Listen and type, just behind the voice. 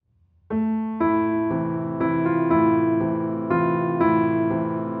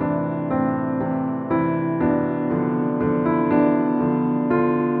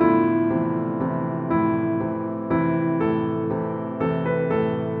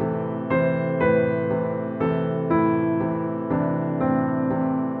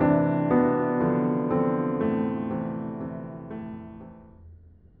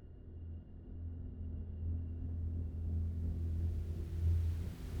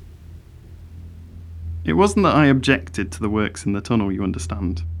It wasn't that I objected to the works in the tunnel, you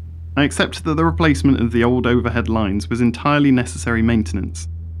understand. I accepted that the replacement of the old overhead lines was entirely necessary maintenance.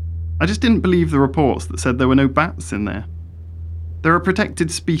 I just didn't believe the reports that said there were no bats in there. They're a protected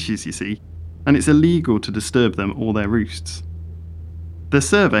species, you see, and it's illegal to disturb them or their roosts. The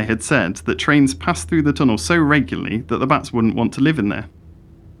survey had said that trains pass through the tunnel so regularly that the bats wouldn't want to live in there.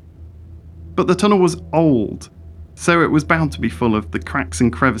 But the tunnel was old, so it was bound to be full of the cracks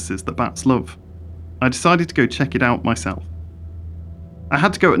and crevices that bats love. I decided to go check it out myself. I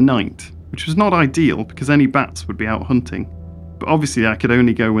had to go at night, which was not ideal because any bats would be out hunting, but obviously I could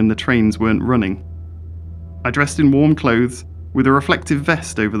only go when the trains weren't running. I dressed in warm clothes with a reflective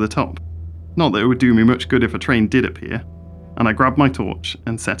vest over the top. Not that it would do me much good if a train did appear, and I grabbed my torch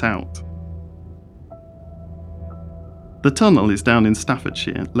and set out. The tunnel is down in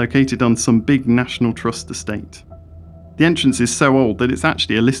Staffordshire, located on some big National Trust estate. The entrance is so old that it's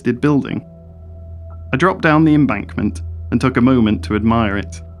actually a listed building. I dropped down the embankment and took a moment to admire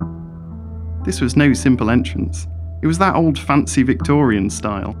it. This was no simple entrance. It was that old fancy Victorian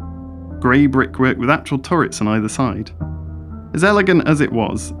style. Grey brickwork with actual turrets on either side. As elegant as it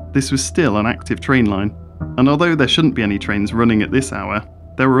was, this was still an active train line, and although there shouldn't be any trains running at this hour,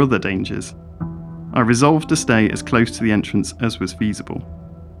 there were other dangers. I resolved to stay as close to the entrance as was feasible.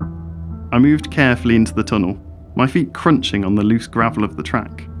 I moved carefully into the tunnel, my feet crunching on the loose gravel of the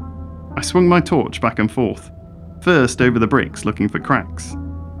track. I swung my torch back and forth, first over the bricks looking for cracks,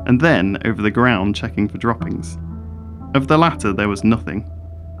 and then over the ground checking for droppings. Of the latter there was nothing.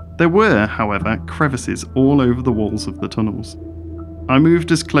 There were, however, crevices all over the walls of the tunnels. I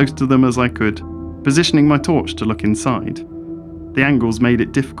moved as close to them as I could, positioning my torch to look inside. The angles made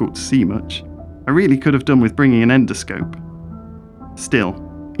it difficult to see much. I really could have done with bringing an endoscope.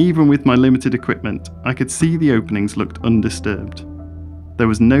 Still, even with my limited equipment, I could see the openings looked undisturbed. There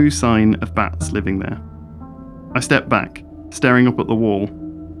was no sign of bats living there. I stepped back, staring up at the wall.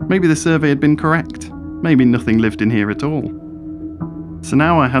 Maybe the survey had been correct. Maybe nothing lived in here at all. So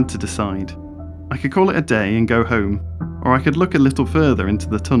now I had to decide. I could call it a day and go home, or I could look a little further into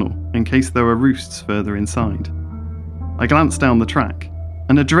the tunnel in case there were roosts further inside. I glanced down the track,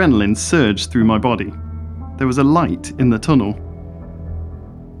 and adrenaline surged through my body. There was a light in the tunnel.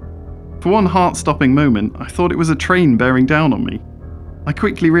 For one heart-stopping moment, I thought it was a train bearing down on me. I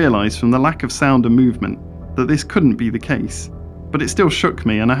quickly realised from the lack of sound and movement that this couldn't be the case, but it still shook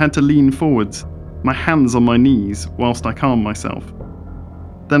me and I had to lean forwards, my hands on my knees, whilst I calmed myself.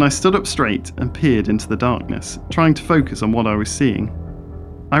 Then I stood up straight and peered into the darkness, trying to focus on what I was seeing.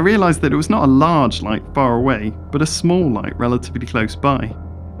 I realised that it was not a large light far away, but a small light relatively close by.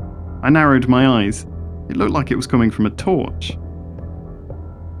 I narrowed my eyes. It looked like it was coming from a torch.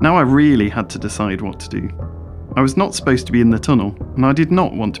 Now I really had to decide what to do. I was not supposed to be in the tunnel, and I did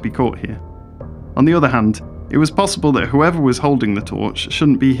not want to be caught here. On the other hand, it was possible that whoever was holding the torch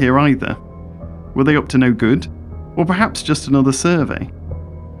shouldn't be here either. Were they up to no good? Or perhaps just another survey?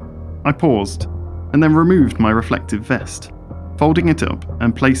 I paused, and then removed my reflective vest, folding it up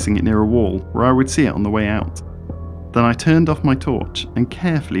and placing it near a wall where I would see it on the way out. Then I turned off my torch and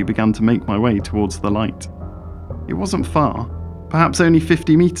carefully began to make my way towards the light. It wasn't far, perhaps only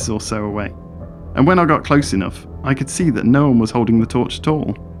 50 metres or so away, and when I got close enough, I could see that no one was holding the torch at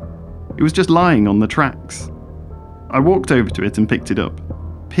all. It was just lying on the tracks. I walked over to it and picked it up,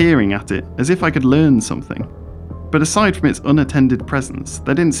 peering at it as if I could learn something. But aside from its unattended presence,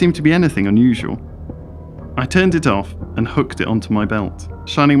 there didn't seem to be anything unusual. I turned it off and hooked it onto my belt,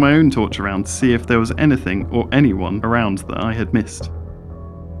 shining my own torch around to see if there was anything or anyone around that I had missed.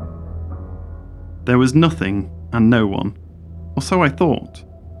 There was nothing and no one, or so I thought.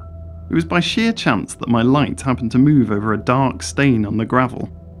 It was by sheer chance that my light happened to move over a dark stain on the gravel.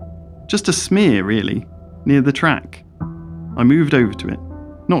 Just a smear, really, near the track. I moved over to it,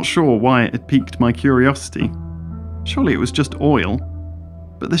 not sure why it had piqued my curiosity. Surely it was just oil,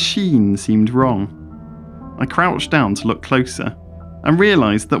 but the sheen seemed wrong. I crouched down to look closer, and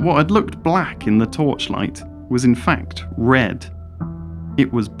realised that what had looked black in the torchlight was in fact red.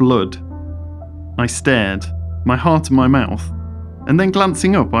 It was blood. I stared, my heart in my mouth, and then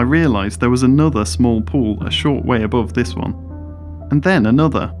glancing up I realised there was another small pool a short way above this one. And then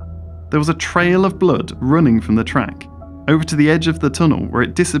another. There was a trail of blood running from the track, over to the edge of the tunnel where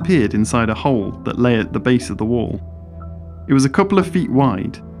it disappeared inside a hole that lay at the base of the wall. It was a couple of feet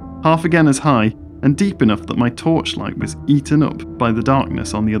wide, half again as high, and deep enough that my torchlight was eaten up by the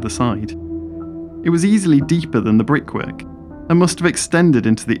darkness on the other side. It was easily deeper than the brickwork, and must have extended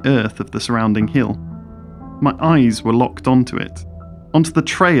into the earth of the surrounding hill. My eyes were locked onto it, onto the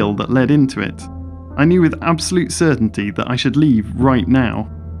trail that led into it. I knew with absolute certainty that I should leave right now.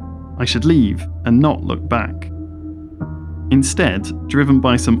 I should leave and not look back. Instead, driven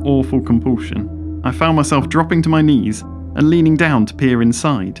by some awful compulsion, I found myself dropping to my knees and leaning down to peer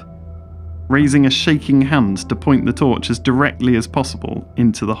inside, raising a shaking hand to point the torch as directly as possible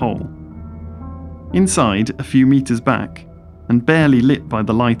into the hole. Inside, a few meters back, and barely lit by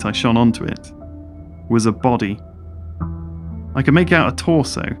the light I shone onto it, was a body. I could make out a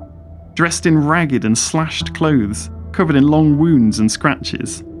torso, dressed in ragged and slashed clothes, covered in long wounds and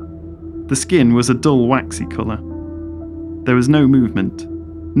scratches. The skin was a dull waxy colour. There was no movement,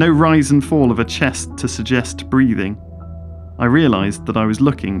 no rise and fall of a chest to suggest breathing. I realised that I was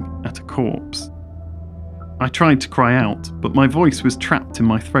looking at a corpse. I tried to cry out, but my voice was trapped in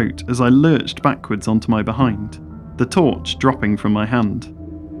my throat as I lurched backwards onto my behind, the torch dropping from my hand.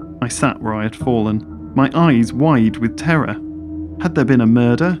 I sat where I had fallen, my eyes wide with terror. Had there been a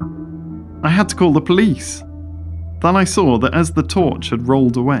murder? I had to call the police. Then I saw that as the torch had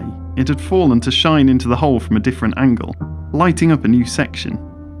rolled away, it had fallen to shine into the hole from a different angle, lighting up a new section.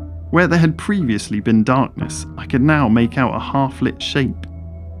 Where there had previously been darkness, I could now make out a half-lit shape.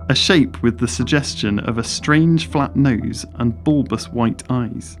 A shape with the suggestion of a strange flat nose and bulbous white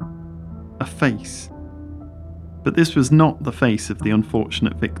eyes. A face. But this was not the face of the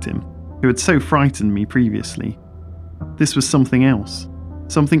unfortunate victim, who had so frightened me previously. This was something else.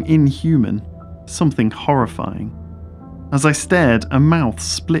 Something inhuman. Something horrifying. As I stared, a mouth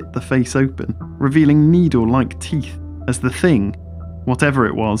split the face open, revealing needle-like teeth as the thing, whatever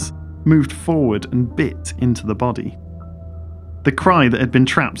it was, moved forward and bit into the body. The cry that had been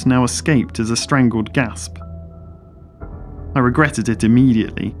trapped now escaped as a strangled gasp. I regretted it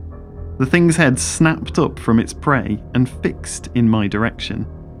immediately. The thing's head snapped up from its prey and fixed in my direction.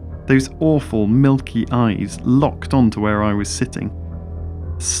 Those awful milky eyes locked onto where I was sitting.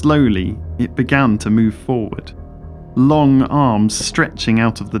 Slowly, it began to move forward, long arms stretching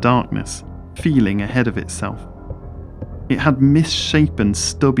out of the darkness, feeling ahead of itself. It had misshapen,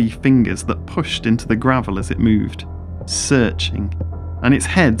 stubby fingers that pushed into the gravel as it moved, searching, and its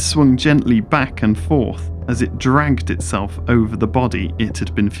head swung gently back and forth as it dragged itself over the body it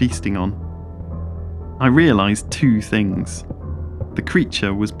had been feasting on. I realised two things. The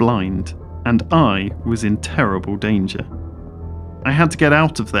creature was blind, and I was in terrible danger. I had to get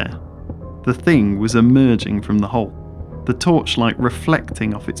out of there. The thing was emerging from the hole, the torchlight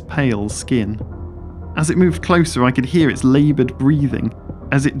reflecting off its pale skin. As it moved closer, I could hear its laboured breathing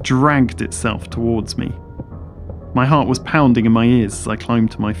as it dragged itself towards me. My heart was pounding in my ears as I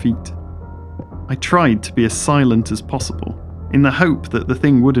climbed to my feet. I tried to be as silent as possible, in the hope that the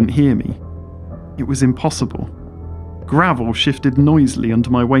thing wouldn't hear me. It was impossible. Gravel shifted noisily under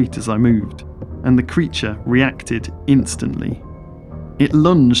my weight as I moved, and the creature reacted instantly. It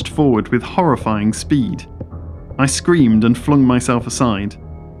lunged forward with horrifying speed. I screamed and flung myself aside,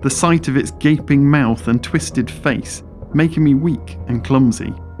 the sight of its gaping mouth and twisted face making me weak and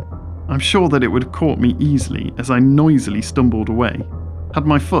clumsy. I'm sure that it would have caught me easily as I noisily stumbled away, had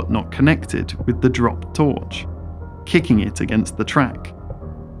my foot not connected with the dropped torch, kicking it against the track.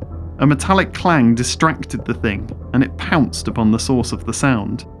 A metallic clang distracted the thing, and it pounced upon the source of the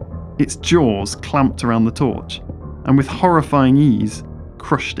sound. Its jaws clamped around the torch, and with horrifying ease,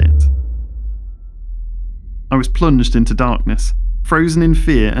 crushed it. I was plunged into darkness, frozen in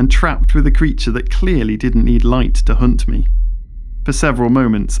fear and trapped with a creature that clearly didn't need light to hunt me. For several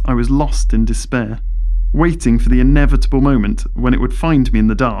moments, I was lost in despair, waiting for the inevitable moment when it would find me in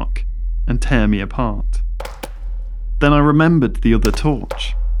the dark and tear me apart. Then I remembered the other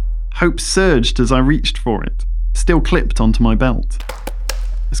torch. Hope surged as I reached for it, still clipped onto my belt.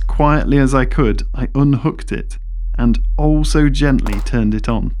 As quietly as I could, I unhooked it and oh so gently turned it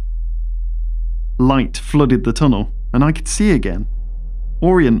on. Light flooded the tunnel, and I could see again,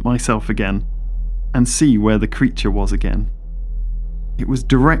 orient myself again, and see where the creature was again. It was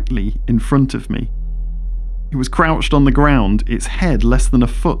directly in front of me. It was crouched on the ground, its head less than a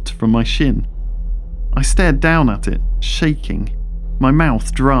foot from my shin. I stared down at it, shaking, my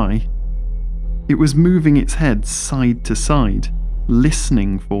mouth dry. It was moving its head side to side,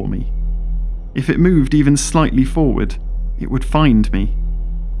 listening for me. If it moved even slightly forward, it would find me.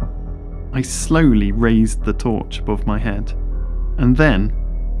 I slowly raised the torch above my head, and then,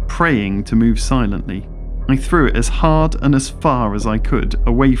 praying to move silently, I threw it as hard and as far as I could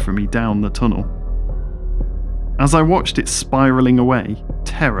away from me down the tunnel. As I watched it spiralling away,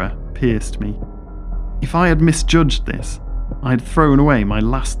 terror pierced me. If I had misjudged this, I had thrown away my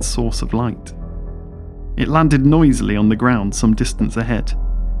last source of light. It landed noisily on the ground some distance ahead,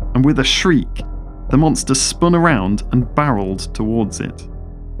 and with a shriek, the monster spun around and barreled towards it.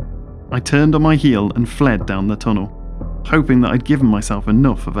 I turned on my heel and fled down the tunnel. hoping that I'd given myself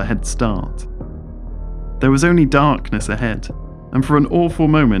enough of a head start. There was only darkness ahead, and for an awful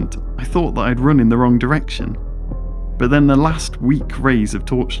moment I thought that I'd run in the wrong direction. But then the last weak rays of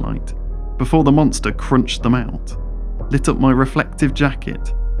torchlight, before the monster crunched them out, lit up my reflective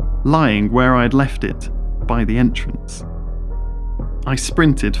jacket, lying where I had left it, by the entrance. I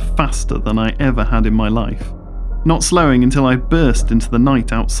sprinted faster than I ever had in my life, not slowing until I burst into the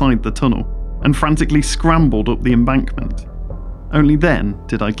night outside the tunnel and frantically scrambled up the embankment. Only then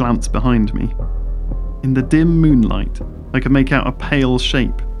did I glance behind me. In the dim moonlight, I could make out a pale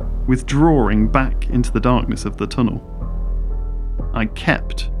shape, withdrawing back into the darkness of the tunnel. I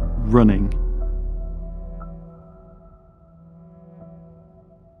kept running.